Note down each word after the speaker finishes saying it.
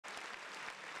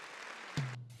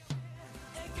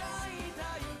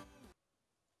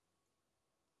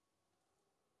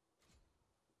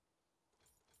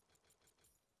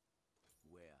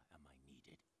Where am I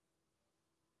needed?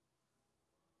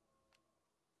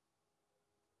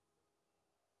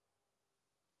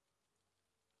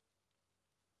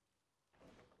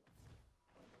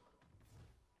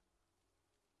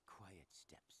 Quiet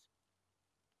steps.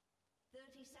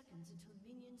 30 seconds until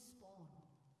minions spawn.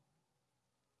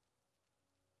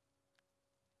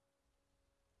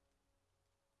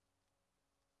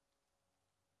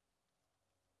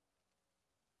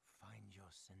 Find your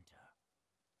center.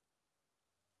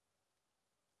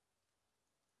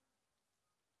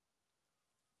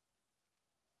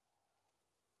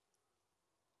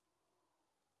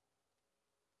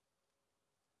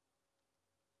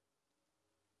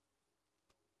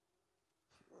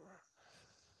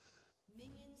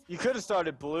 Minions You could have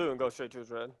started blue and go straight to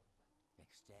his red.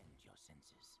 Extend your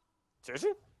senses.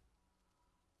 Seriously?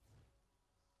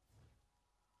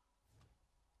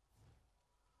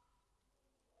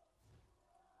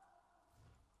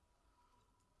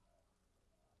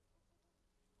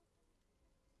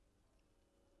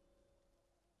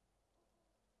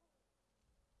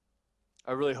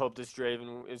 I really hope this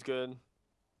Draven is good.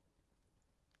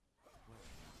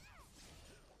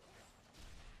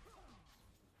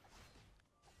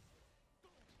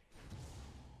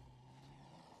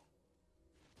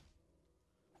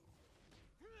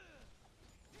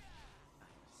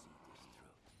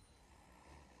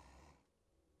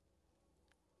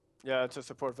 Yeah, it's a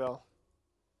support Vel.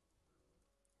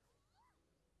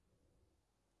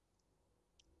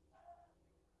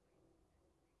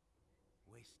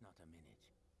 Waste not a minute.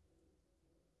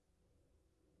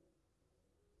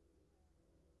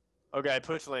 Okay, I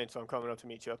pushed lane, so I'm coming up to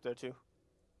meet you up there too.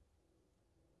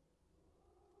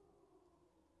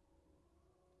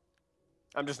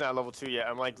 I'm just not level 2 yet.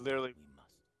 I'm like literally. We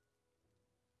must.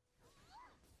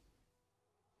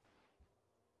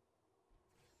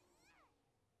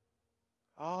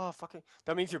 Oh, fucking.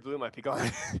 That means your blue might be gone.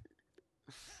 Act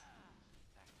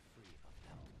free of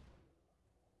doubt.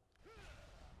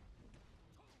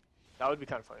 That would be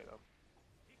kind of funny though.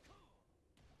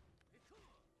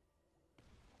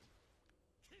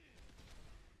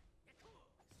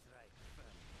 Strike firm.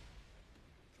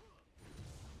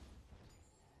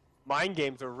 Mind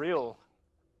games are real.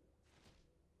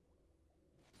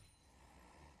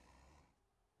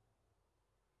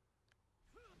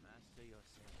 Master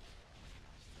yourself.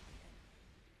 Master the enemy.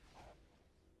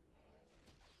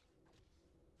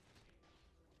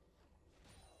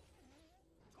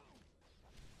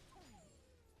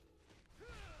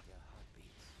 Their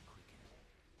heartbeats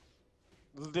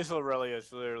quicken. This Aurelia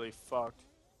is literally fucked.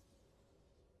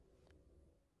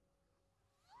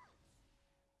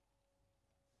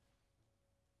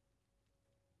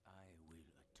 I will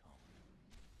atone.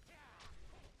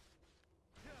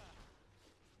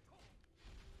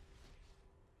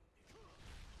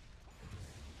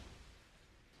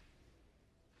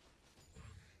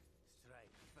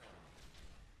 Strike firm.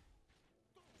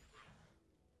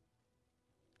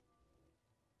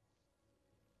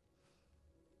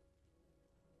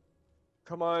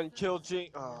 Come on, kill Jing.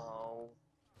 Oh.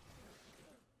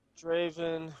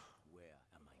 Draven. Where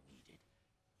am I needed?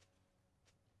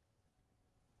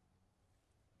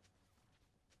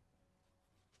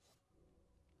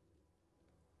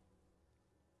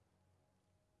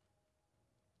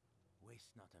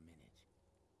 Waste not a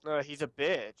minute. He's a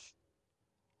bitch.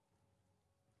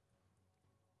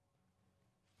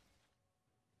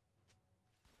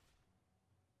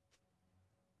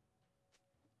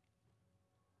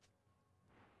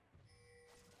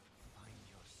 Find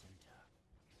your center.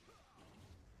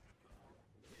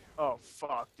 Oh,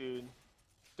 fuck, dude.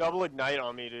 Double ignite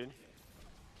on me, dude. You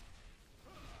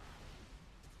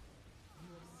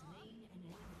have slain an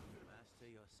enemy. Master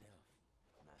yourself.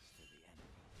 Master the enemy.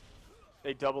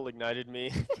 They double ignited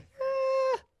me.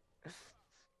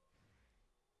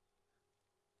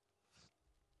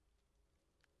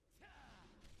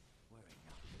 Worry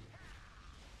not.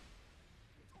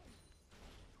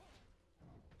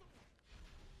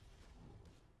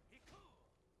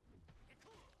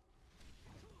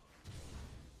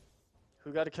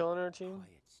 Who got a kill on our team?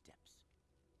 Quiet steps.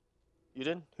 You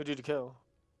did? Who did you kill?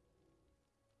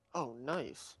 Oh,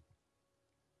 nice.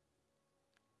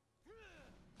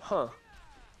 Huh.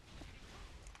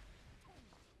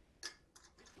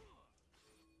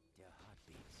 Their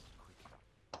heartbeats quicken.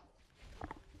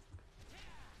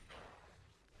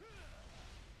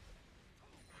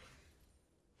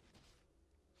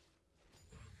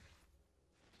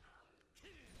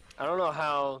 I don't know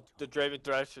how the Draven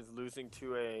Thresh is losing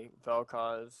to a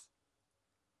Vel'Koz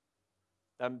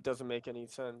That doesn't make any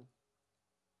sense.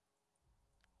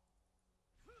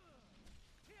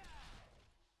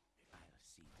 I'll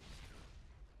see this.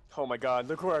 Oh my god,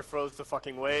 look where I froze the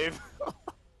fucking wave.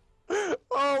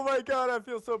 Oh my god, I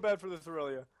feel so bad for this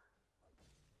Aurelia.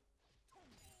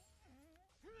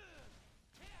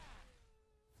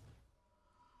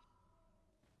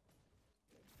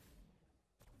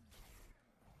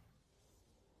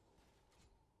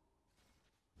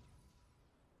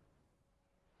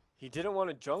 He didn't want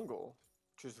to jungle,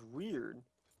 which is weird.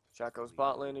 Jacko's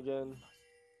bot lane again.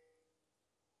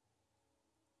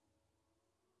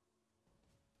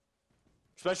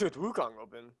 Especially with Wukong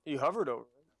open. He hovered over it.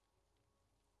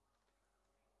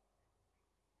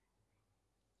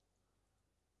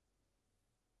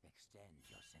 Extend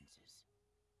your senses.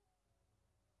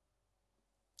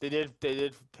 They did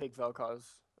pick Vel'Koz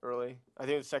early. I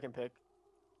think it was second pick.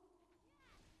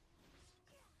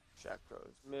 Shack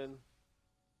goes mid.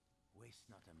 Waste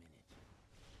not a minute.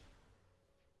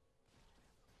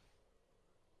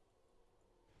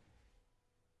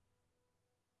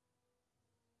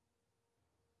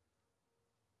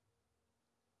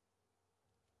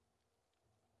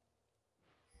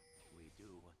 We do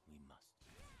what we must.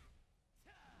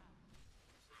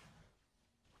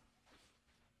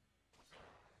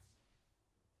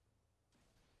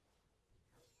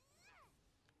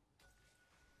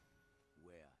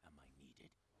 Where am I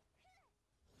needed?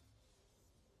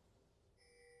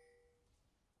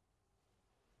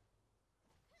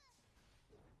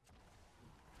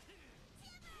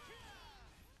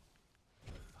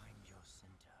 Find your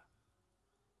center.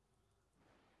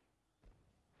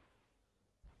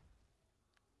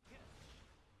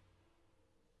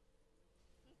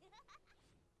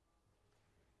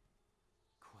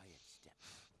 Quiet steps.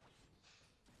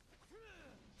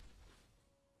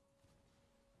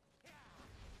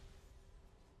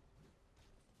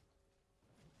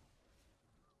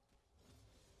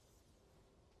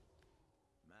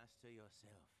 Master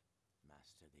yourself.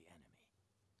 Master the enemy.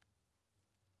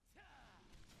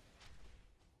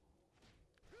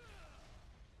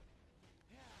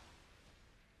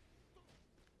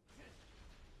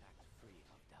 Act free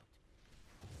of doubt.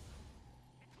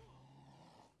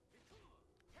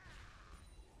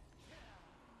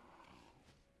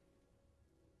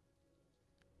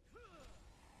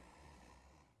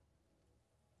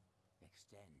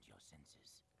 Extend your senses.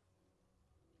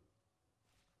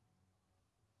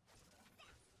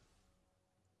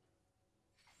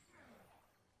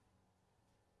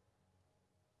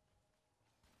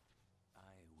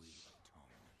 I will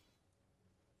atone.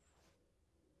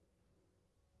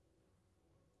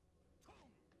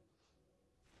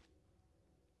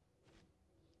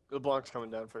 LeBlanc's coming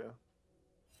down for you.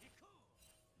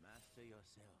 Master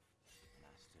yourself.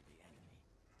 Master the enemy.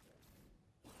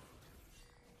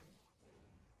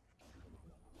 I will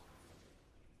atone.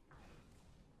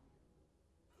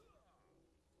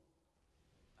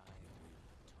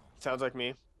 Sounds like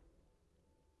me.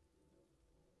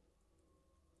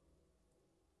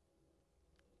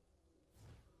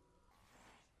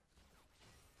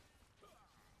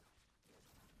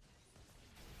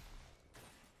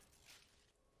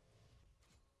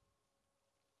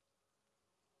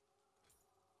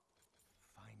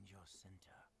 Find your center.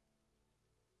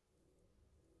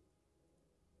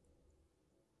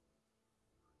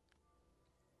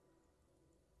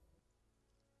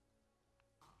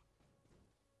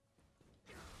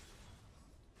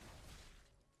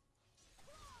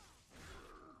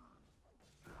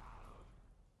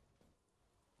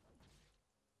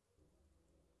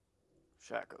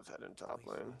 Shaco's heading top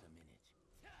Waste lane. not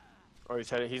a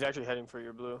minute. Or he's actually heading for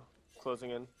your blue.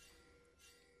 Closing in.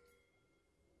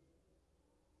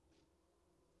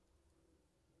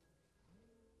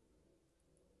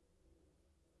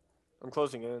 I'm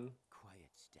closing in. Quiet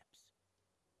steps.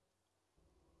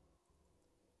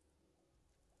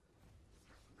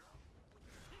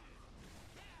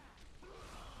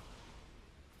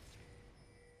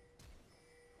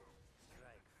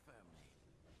 Strike firmly.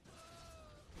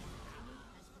 Enemy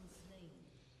has been slain.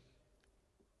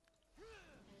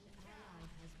 An ally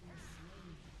has been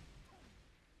slain.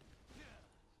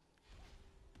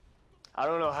 I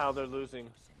don't know how they're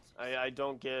losing. I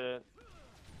don't get it.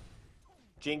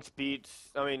 Jinx beats...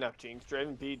 I mean, not Jinx.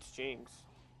 Draven beats Jinx.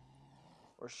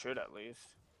 Or should at least.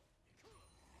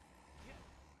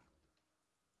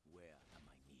 Where am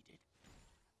I needed?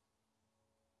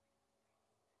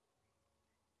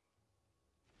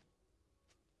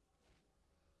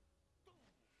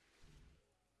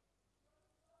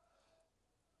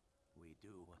 We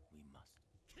do what we must.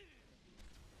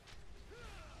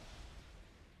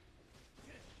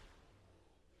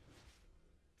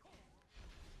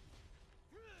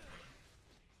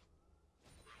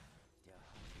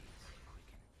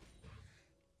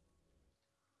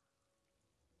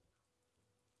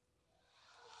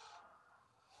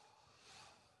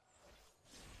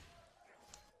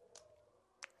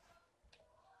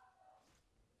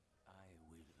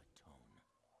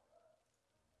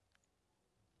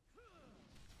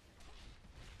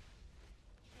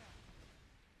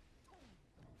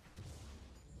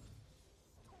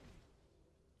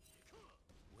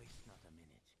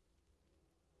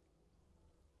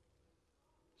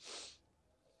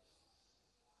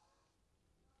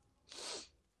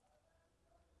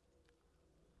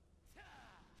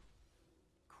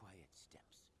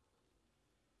 steps.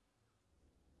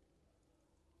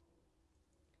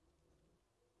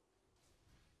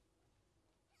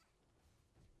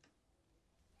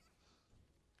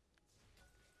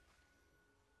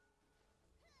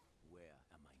 Where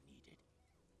am I needed?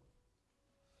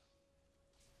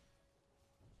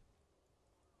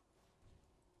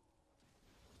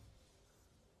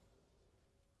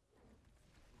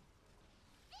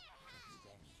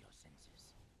 Extend your senses.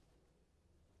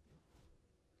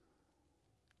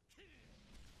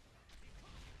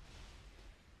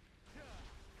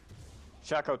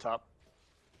 Shaco top.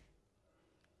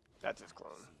 That's his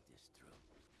clone. See this through.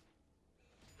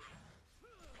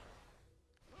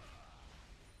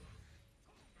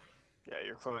 Yeah,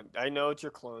 your clone. I know it's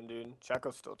your clone, dude.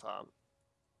 Shaco's still top.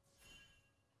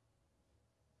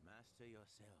 Master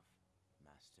yourself.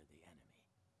 Master the enemy.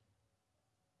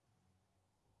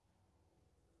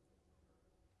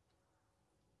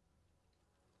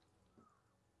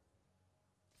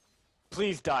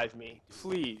 Please dive me.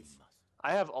 Please. Must.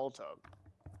 I have ult up.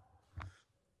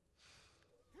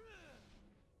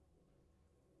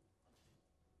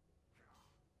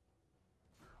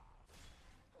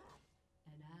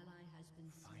 An ally has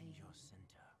been slain. Find your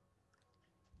center.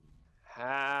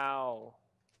 How?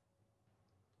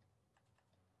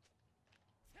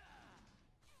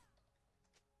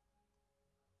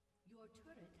 Your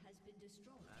turret has been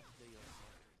destroyed. Master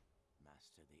yourself.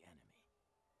 Master the enemy.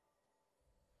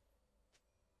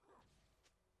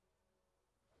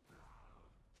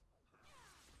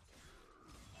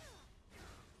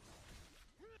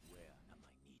 Where am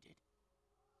I needed?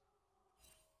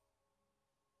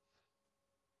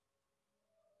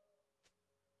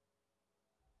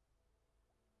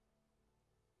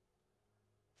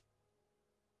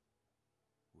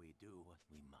 We do what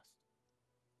we must.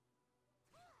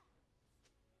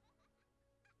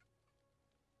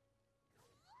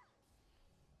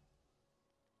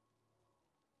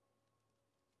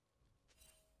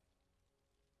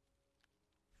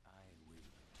 I will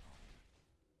atone.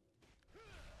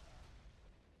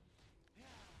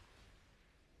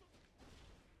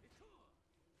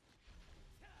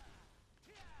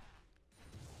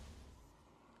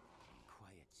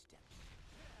 Quiet steps.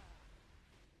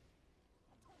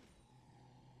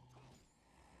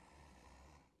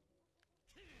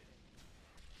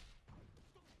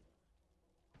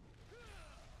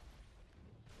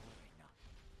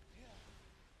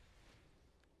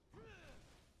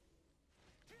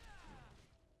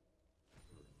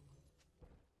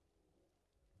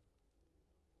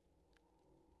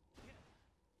 Enough.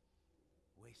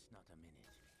 Waste not a minute.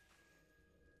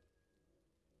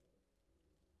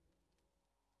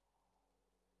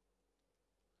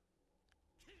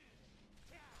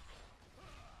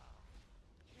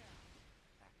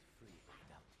 Act free of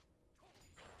doubt.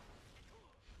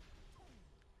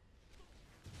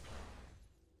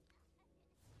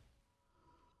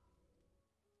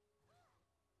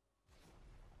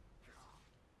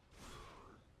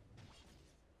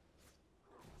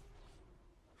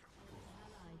 An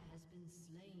ally has been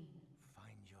slain.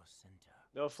 Find your center.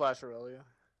 No flash Aurelia.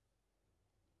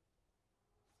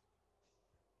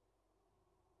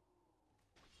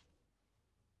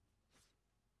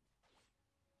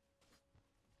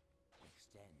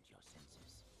 Extend your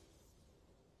senses.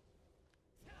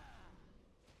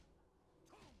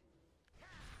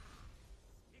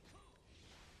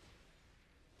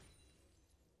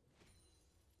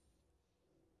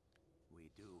 We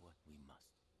do what we must.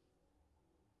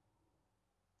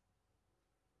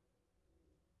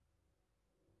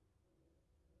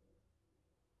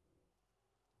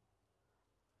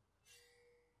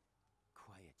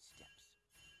 Quiet steps.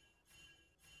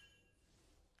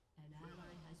 An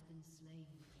ally has been slain.